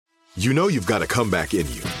You know you've got a comeback in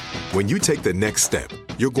you. When you take the next step,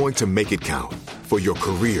 you're going to make it count. For your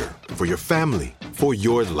career, for your family, for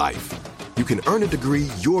your life. You can earn a degree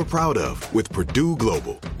you're proud of with Purdue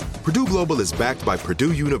Global. Purdue Global is backed by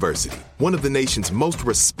Purdue University, one of the nation's most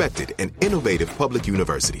respected and innovative public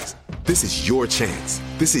universities. This is your chance.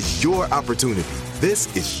 This is your opportunity.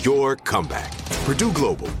 This is your comeback. Purdue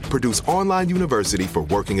Global, Purdue's online university for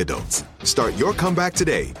working adults. Start your comeback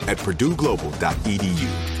today at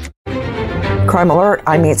purdueglobal.edu. Crime Alert,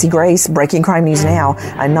 I'm Nancy Grace. Breaking crime news now.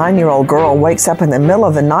 A 9-year-old girl wakes up in the middle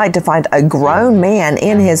of the night to find a grown man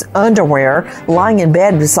in his underwear lying in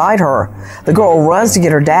bed beside her. The girl runs to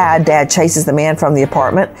get her dad. Dad chases the man from the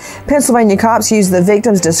apartment. Pennsylvania cops use the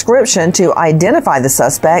victim's description to identify the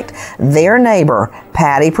suspect, their neighbor,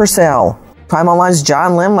 Patty Purcell. Crime Online's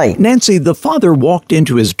John Limley. Nancy, the father walked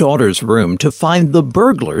into his daughter's room to find the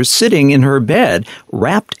burglar sitting in her bed,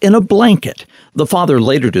 wrapped in a blanket. The father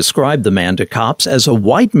later described the man to cops as a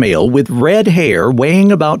white male with red hair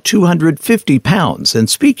weighing about 250 pounds and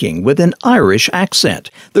speaking with an Irish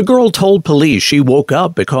accent. The girl told police she woke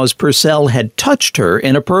up because Purcell had touched her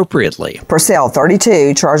inappropriately. Purcell,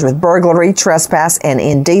 32, charged with burglary, trespass, and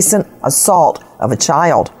indecent assault of a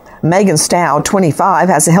child. Megan Stout, 25,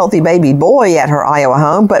 has a healthy baby boy at her Iowa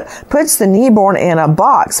home, but puts the newborn in a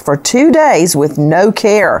box for 2 days with no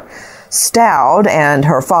care. Stout and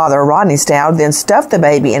her father, Rodney Stout, then stuffed the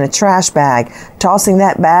baby in a trash bag, tossing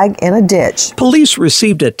that bag in a ditch. Police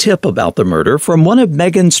received a tip about the murder from one of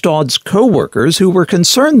Megan Staud's co-workers who were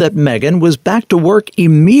concerned that Megan was back to work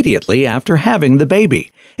immediately after having the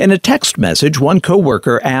baby. In a text message, one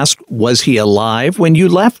co-worker asked, "Was he alive when you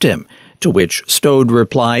left him?" To which Staud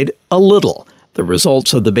replied, "A little." The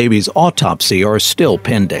results of the baby's autopsy are still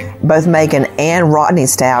pending. Both Megan and Rodney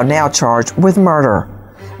Stout now charged with murder.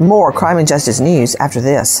 More crime and justice news after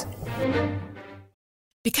this.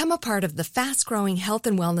 Become a part of the fast-growing health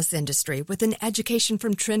and wellness industry with an education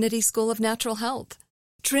from Trinity School of Natural Health.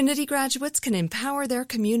 Trinity graduates can empower their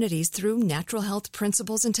communities through natural health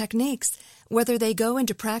principles and techniques, whether they go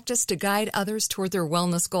into practice to guide others toward their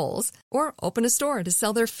wellness goals or open a store to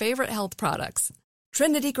sell their favorite health products.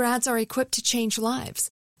 Trinity grads are equipped to change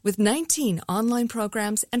lives. With 19 online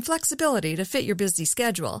programs and flexibility to fit your busy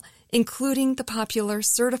schedule, including the popular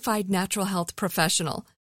Certified Natural Health Professional,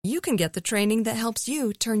 you can get the training that helps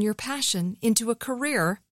you turn your passion into a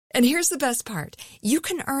career. And here's the best part. You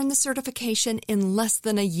can earn the certification in less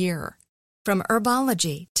than a year. From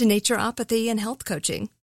herbology to naturopathy and health coaching,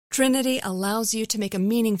 Trinity allows you to make a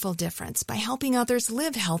meaningful difference by helping others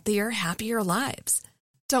live healthier, happier lives.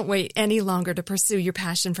 Don't wait any longer to pursue your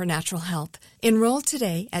passion for natural health. Enroll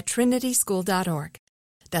today at trinityschool.org.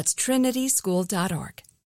 That's trinityschool.org.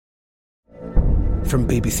 From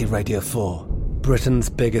BBC Radio 4, Britain's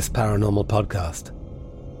biggest paranormal podcast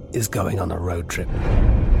is going on a road trip.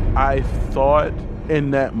 I thought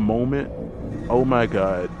in that moment, oh my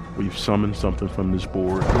God, we've summoned something from this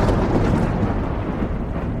board.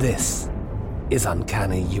 This is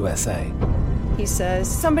Uncanny USA. He says,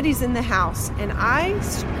 somebody's in the house, and I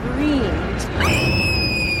screamed.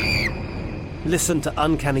 Listen to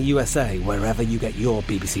Uncanny USA wherever you get your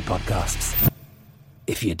BBC podcasts,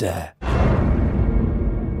 if you dare.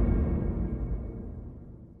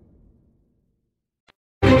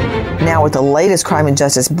 Now with the latest crime and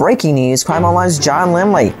justice breaking news, Crime Online's John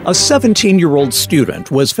Limley. A 17-year-old student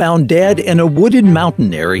was found dead in a wooded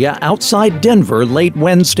mountain area outside Denver late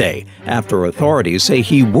Wednesday after authorities say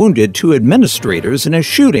he wounded 2 administrators in a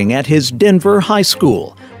shooting at his Denver high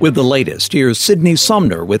school. With the latest, here's Sydney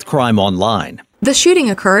Sumner with Crime Online. The shooting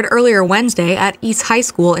occurred earlier Wednesday at East High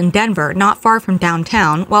School in Denver, not far from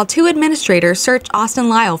downtown, while 2 administrators searched Austin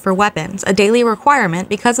Lyle for weapons, a daily requirement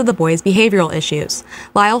because of the boy's behavioral issues.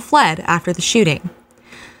 Lyle fled after the shooting.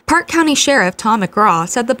 Park County Sheriff Tom McGraw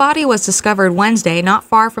said the body was discovered Wednesday not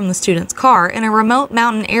far from the student's car in a remote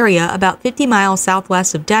mountain area about 50 miles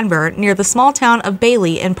southwest of Denver near the small town of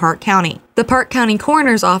Bailey in Park County. The Park County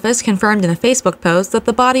Coroner's Office confirmed in a Facebook post that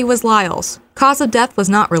the body was Lyle's. Cause of death was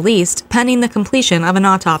not released, pending the completion of an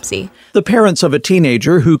autopsy. The parents of a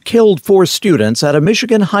teenager who killed 4 students at a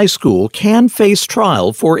Michigan high school can face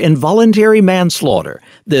trial for involuntary manslaughter.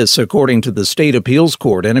 This, according to the state appeals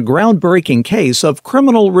court, in a groundbreaking case of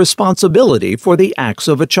criminal responsibility for the acts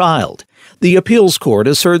of a child. The appeals court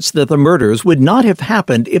asserts that the murders would not have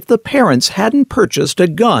happened if the parents hadn't purchased a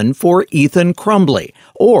gun for Ethan Crumbley,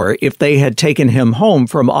 or if they had taken him home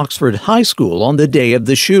from Oxford High School on the day of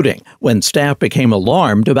the shooting, when staff became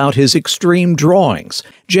alarmed about his extreme drawings.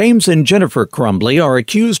 James and Jennifer Crumbley are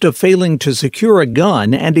accused of failing to secure a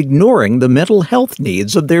gun and ignoring the mental health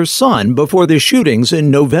needs of their son before the shootings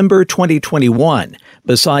in November 2021.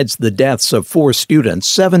 Besides the deaths of 4 students,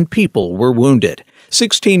 7 people were wounded.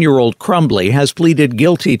 16-year-old Crumbly has pleaded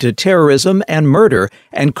guilty to terrorism and murder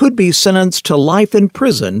and could be sentenced to life in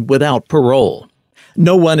prison without parole.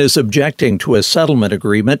 No one is objecting to a settlement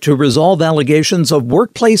agreement to resolve allegations of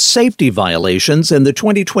workplace safety violations in the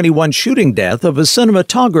 2021 shooting death of a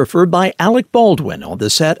cinematographer by Alec Baldwin on the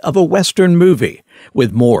set of a Western movie.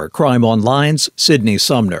 With more, Crime Online's Sydney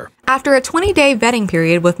Sumner. After a 20-day vetting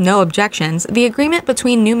period with no objections, the agreement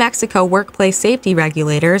between New Mexico workplace safety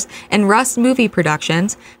regulators and Rust Movie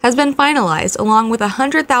Productions has been finalized, along with a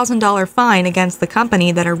 $100,000 fine against the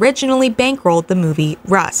company that originally bankrolled the movie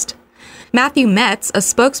Rust. Matthew Metz, a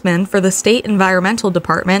spokesman for the State Environmental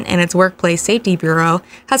Department and its Workplace Safety Bureau,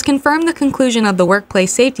 has confirmed the conclusion of the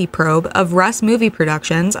workplace safety probe of Rust Movie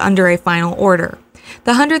Productions under a final order.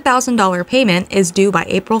 The $100,000 payment is due by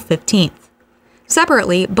April 15th.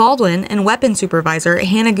 Separately, Baldwin and weapons supervisor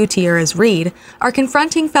Hannah Gutierrez-Reed are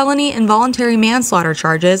confronting felony involuntary manslaughter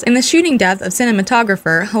charges in the shooting death of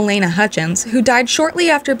cinematographer Helena Hutchins, who died shortly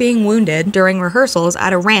after being wounded during rehearsals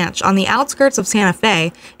at a ranch on the outskirts of Santa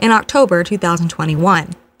Fe in October 2021.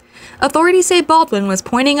 Authorities say Baldwin was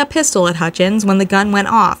pointing a pistol at Hutchins when the gun went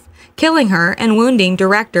off, killing her and wounding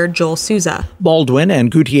director Joel Souza. Baldwin and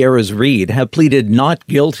Gutierrez-Reed have pleaded not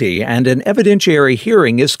guilty, and an evidentiary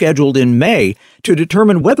hearing is scheduled in May to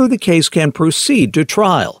determine whether the case can proceed to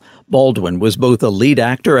trial. Baldwin was both a lead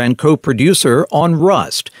actor and co-producer on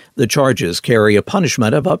Rust. The charges carry a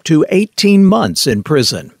punishment of up to 18 months in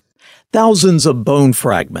prison. Thousands of bone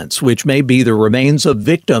fragments, which may be the remains of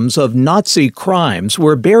victims of Nazi crimes,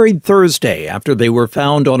 were buried Thursday after they were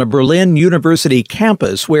found on a Berlin University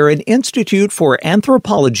campus where an Institute for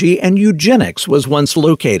Anthropology and Eugenics was once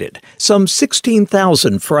located. Some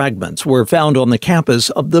 16,000 fragments were found on the campus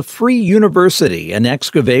of the Free University in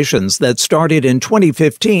excavations that started in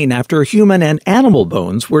 2015 after human and animal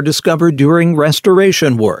bones were discovered during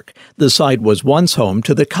restoration work. The site was once home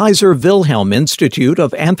to the Kaiser Wilhelm Institute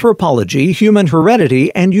of Anthropology, Human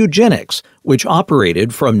Heredity, and Eugenics, which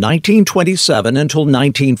operated from 1927 until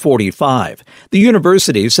 1945. The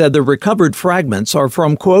university said the recovered fragments are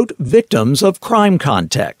from, quote, victims of crime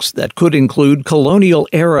contexts that could include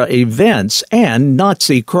colonial-era events and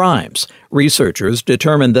Nazi crimes. Researchers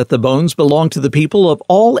determined that the bones belong to the people of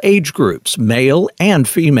all age groups, male and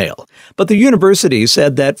female. But the university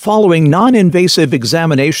said that following non-invasive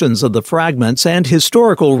examinations of the fragments and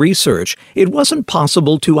historical research, it wasn't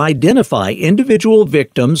possible to identify individual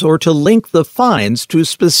victims or to link the finds to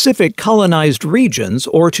specific colonized regions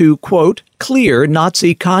or to, quote, clear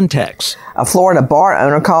Nazi contexts. A Florida bar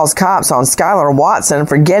owner calls cops on Skylar Watson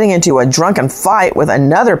for getting into a drunken fight with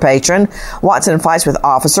another patron. Watson fights with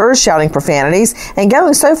officers, shouting profanities, and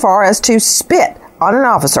going so far as to spit on an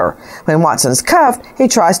officer. When Watson's cuffed, he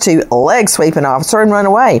tries to leg sweep an officer and run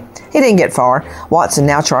away. He didn't get far. Watson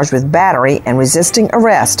now charged with battery and resisting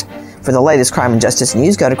arrest. For the latest crime and justice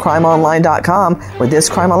news, go to crimeonline.com. With this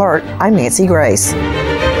Crime Alert, I'm Nancy Grace.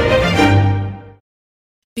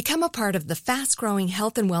 Become a part of the fast-growing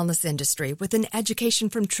health and wellness industry with an education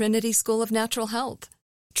from Trinity School of Natural Health.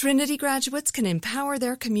 Trinity graduates can empower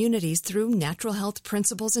their communities through natural health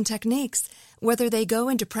principles and techniques, whether they go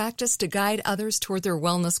into practice to guide others toward their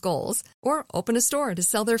wellness goals or open a store to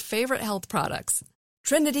sell their favorite health products.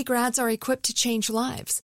 Trinity grads are equipped to change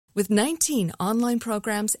lives with 19 online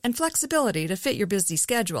programs and flexibility to fit your busy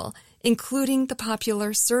schedule, including the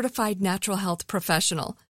popular Certified Natural Health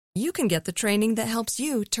Professional. You can get the training that helps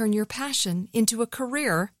you turn your passion into a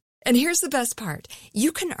career. And here's the best part.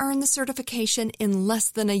 You can earn the certification in less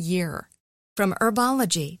than a year. From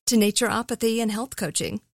herbology to naturopathy and health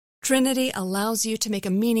coaching, Trinity allows you to make a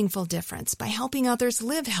meaningful difference by helping others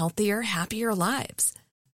live healthier, happier lives.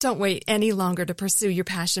 Don't wait any longer to pursue your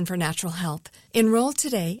passion for natural health. Enroll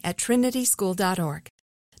today at trinityschool.org.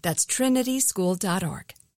 That's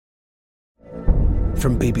trinityschool.org.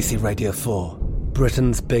 From BBC Radio 4,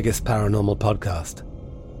 Britain's biggest paranormal podcast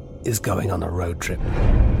is going on a road trip.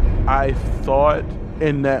 I thought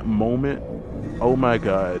in that moment, oh my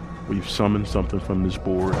God, we've summoned something from this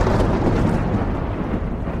board.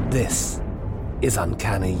 This is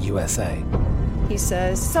Uncanny USA. He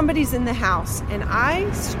says, somebody's in the house, and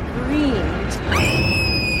I screamed.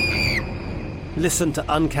 Listen to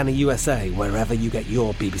Uncanny USA wherever you get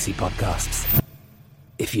your BBC podcasts,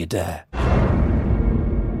 if you dare.